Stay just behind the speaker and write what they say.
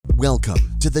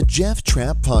Welcome to the Jeff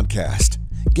Trapp Podcast.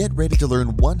 Get ready to learn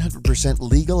 100%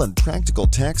 legal and practical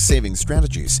tax saving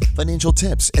strategies, financial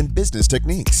tips, and business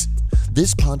techniques.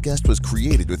 This podcast was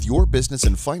created with your business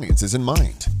and finances in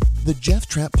mind. The Jeff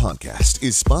Trapp Podcast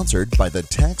is sponsored by the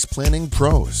Tax Planning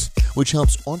Pros, which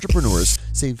helps entrepreneurs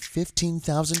save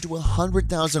 $15,000 to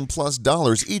 $100,000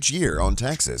 plus each year on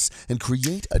taxes and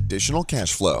create additional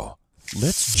cash flow.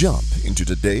 Let's jump into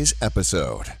today's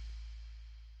episode.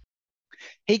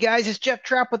 Hey guys, it's Jeff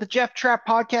Trapp with the Jeff Trapp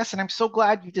Podcast, and I'm so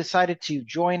glad you decided to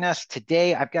join us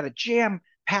today. I've got a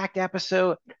jam-packed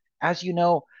episode. As you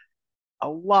know, a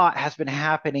lot has been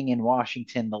happening in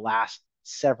Washington the last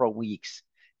several weeks.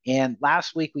 And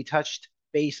last week we touched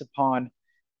base upon,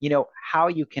 how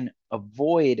you can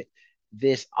avoid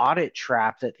this audit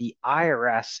trap that the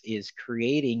IRS is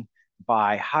creating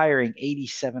by hiring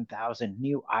 87,000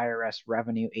 new IRS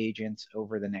revenue agents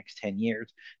over the next 10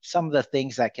 years. Some of the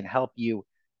things that can help you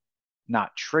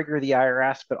not trigger the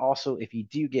IRS, but also if you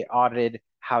do get audited,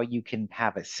 how you can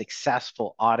have a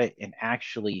successful audit and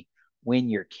actually win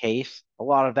your case. A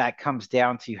lot of that comes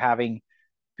down to having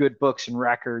good books and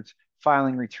records,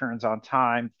 filing returns on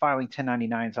time, filing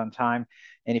 1099s on time.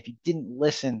 And if you didn't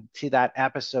listen to that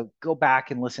episode, go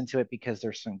back and listen to it because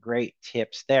there's some great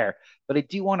tips there. But I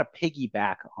do want to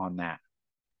piggyback on that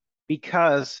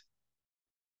because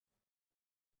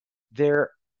there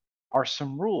are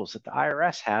some rules that the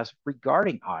IRS has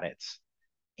regarding audits.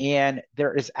 And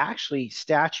there is actually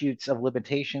statutes of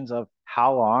limitations of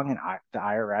how long the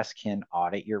IRS can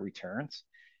audit your returns.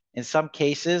 In some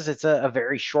cases, it's a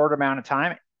very short amount of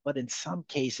time, but in some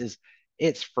cases,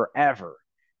 it's forever.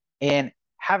 And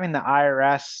having the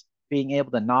IRS being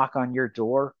able to knock on your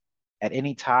door at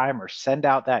any time or send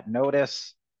out that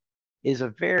notice is a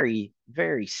very,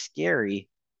 very scary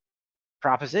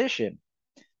proposition.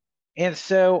 And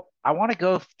so I want to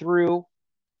go through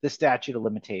the statute of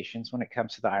limitations when it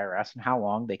comes to the IRS and how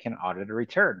long they can audit a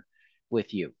return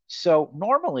with you. So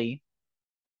normally,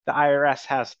 the IRS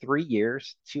has 3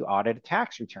 years to audit a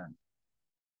tax return.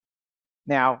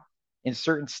 Now, in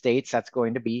certain states, that's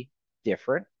going to be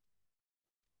different.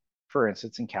 For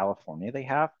instance, in California, they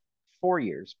have 4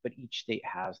 years, but each state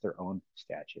has their own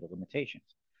statute of limitations.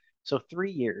 So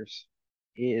 3 years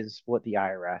is what the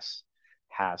IRS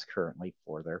has currently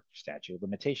for their statute of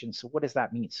limitations. So what does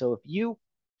that mean? So if you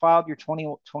filed your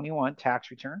 2021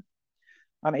 tax return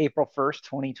on April 1st,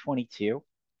 2022,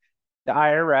 the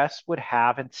IRS would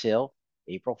have until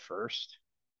April 1st,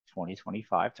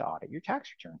 2025 to audit your tax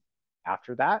return.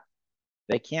 After that,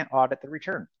 they can't audit the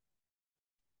return.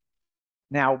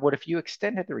 Now, what if you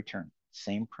extended the return?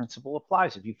 Same principle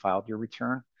applies. If you filed your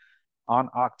return on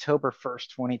October 1st,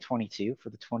 2022 for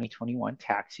the 2021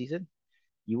 tax season,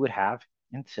 you would have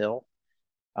until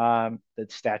the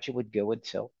statute would go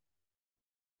until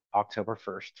October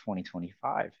 1st,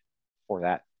 2025 for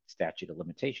that statute of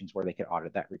limitations where they could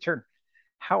audit that return.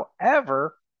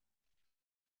 However,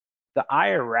 the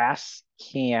IRS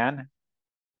can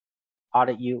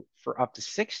audit you for up to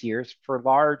 6 years for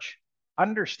large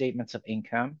understatements of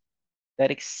income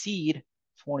that exceed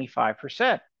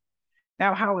 25%.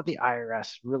 Now, how would the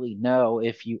IRS really know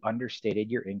if you understated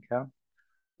your income?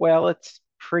 Well, it's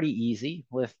pretty easy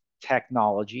with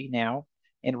technology now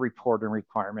and reporting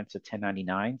requirements of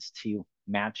 1099s to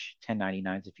match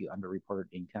 1099s if you underreported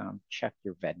income. Check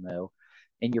your Venmo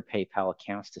and your PayPal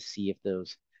accounts to see if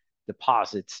those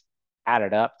deposits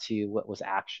added up to what was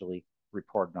actually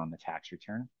reported on the tax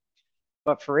return.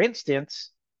 But for instance,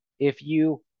 if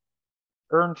you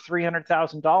earned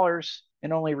 $300,000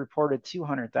 and only reported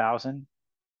 $200,000,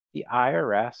 the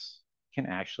IRS can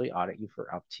actually audit you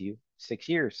for up to 6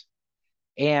 years.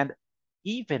 And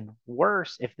even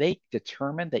worse, if they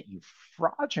determine that you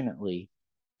fraudulently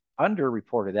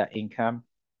underreported that income,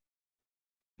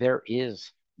 there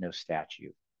is no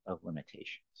statute of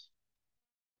limitations.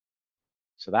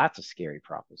 So that's a scary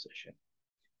proposition.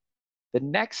 The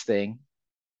next thing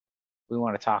we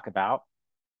want to talk about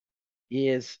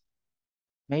is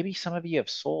maybe some of you have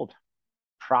sold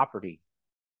property,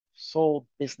 sold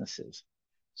businesses,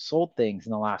 sold things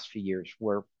in the last few years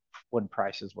when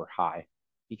prices were high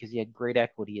because you had great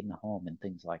equity in the home and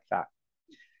things like that.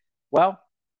 Well,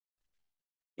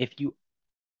 if you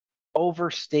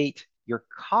overstate your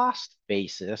cost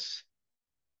basis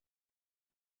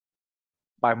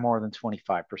by more than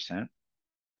 25%,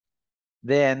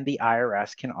 then the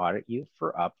IRS can audit you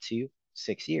for up to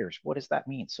 6 years. What does that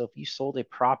mean? So if you sold a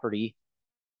property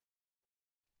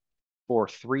for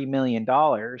 $3 million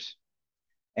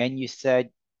and you said,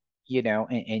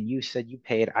 and you said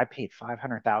I paid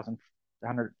 $500,000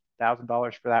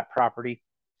 for that property.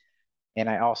 And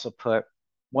I also put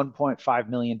 $1.5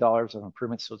 million of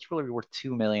improvements. So it's really worth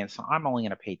 $2 million. So I'm only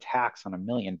going to pay tax on $1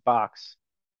 million.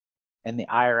 And the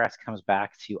IRS comes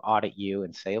back to audit you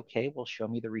and say, okay, well, show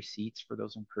me the receipts for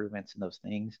those improvements and those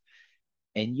things.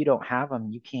 And you don't have them,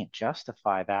 you can't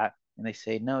justify that. And they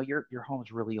say, no, your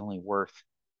home's really only worth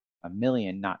 $1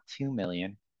 million, not $2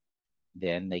 million.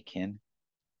 Then they can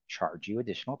charge you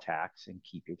additional tax and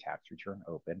keep your tax return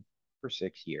open for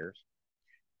 6 years.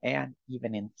 And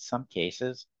even in some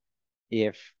cases,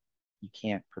 if you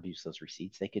can't produce those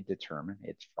receipts, they could determine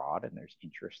it's fraud and there's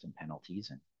interest and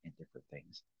penalties and different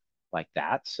things like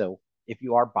that. So if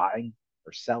you are buying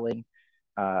or selling,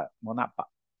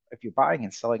 if you're buying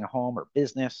and selling a home or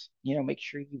business, make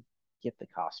sure you get the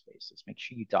cost basis. Make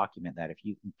sure you document that. If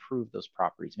you improve those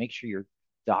properties, make sure you're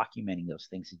documenting those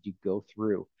things as you go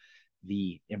through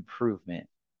the improvement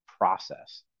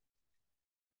process.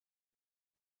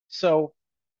 So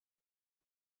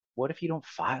what if you don't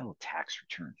file a tax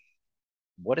return?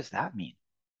 What does that mean?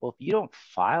 Well, if you don't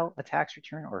file a tax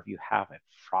return or if you have a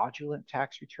fraudulent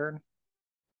tax return,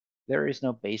 there is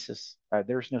no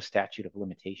there's no statute of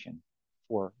limitation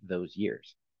for those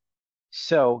years.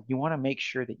 So you want to make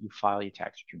sure that you file your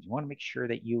tax returns. You want to make sure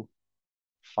that you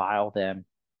file them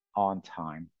on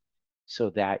time so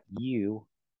that you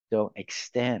don't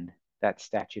extend that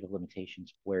statute of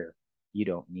limitations where you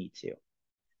don't need to.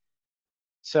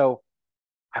 So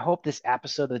I hope this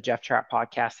episode of the Jeff Trapp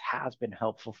Podcast has been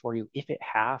helpful for you. If it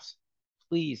has,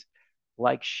 please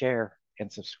like, share,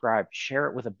 and subscribe. Share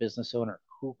it with a business owner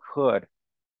who could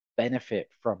benefit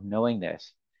from knowing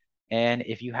this. And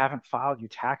if you haven't filed your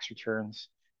tax returns,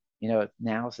 now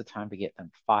is the time to get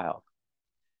them filed.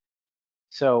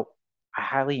 So I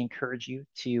highly encourage you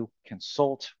to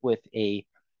consult with a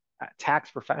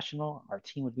tax professional. Our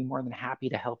team would be more than happy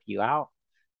to help you out,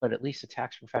 but at least a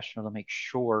tax professional to make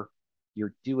sure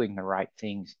you're doing the right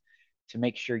things, to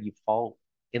make sure you fall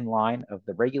in line of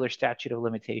the regular statute of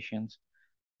limitations,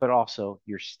 but also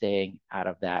you're staying out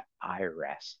of that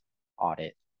IRS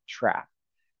audit trap.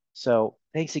 So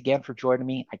thanks again for joining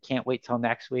me. I can't wait till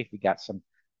next week. We got some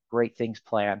great things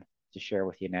planned to share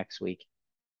with you next week.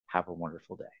 Have a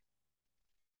wonderful day.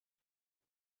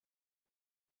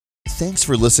 Thanks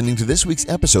for listening to this week's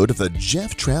episode of the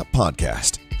Jeff Trapp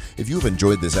Podcast. If you have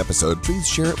enjoyed this episode, please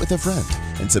share it with a friend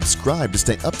and subscribe to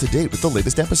stay up to date with the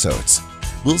latest episodes.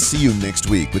 We'll see you next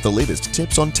week with the latest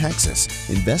tips on taxes,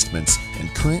 investments,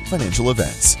 and current financial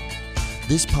events.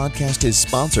 This podcast is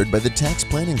sponsored by the Tax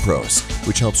Planning Pros,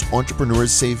 which helps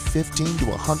entrepreneurs save $15,000 to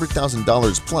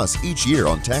 $100,000 plus each year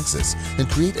on taxes and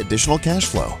create additional cash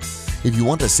flow. If you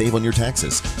want to save on your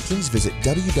taxes, please visit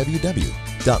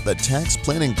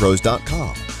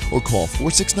www.thetaxplanningpros.com or call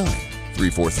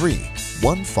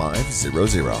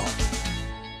 469-343-1500.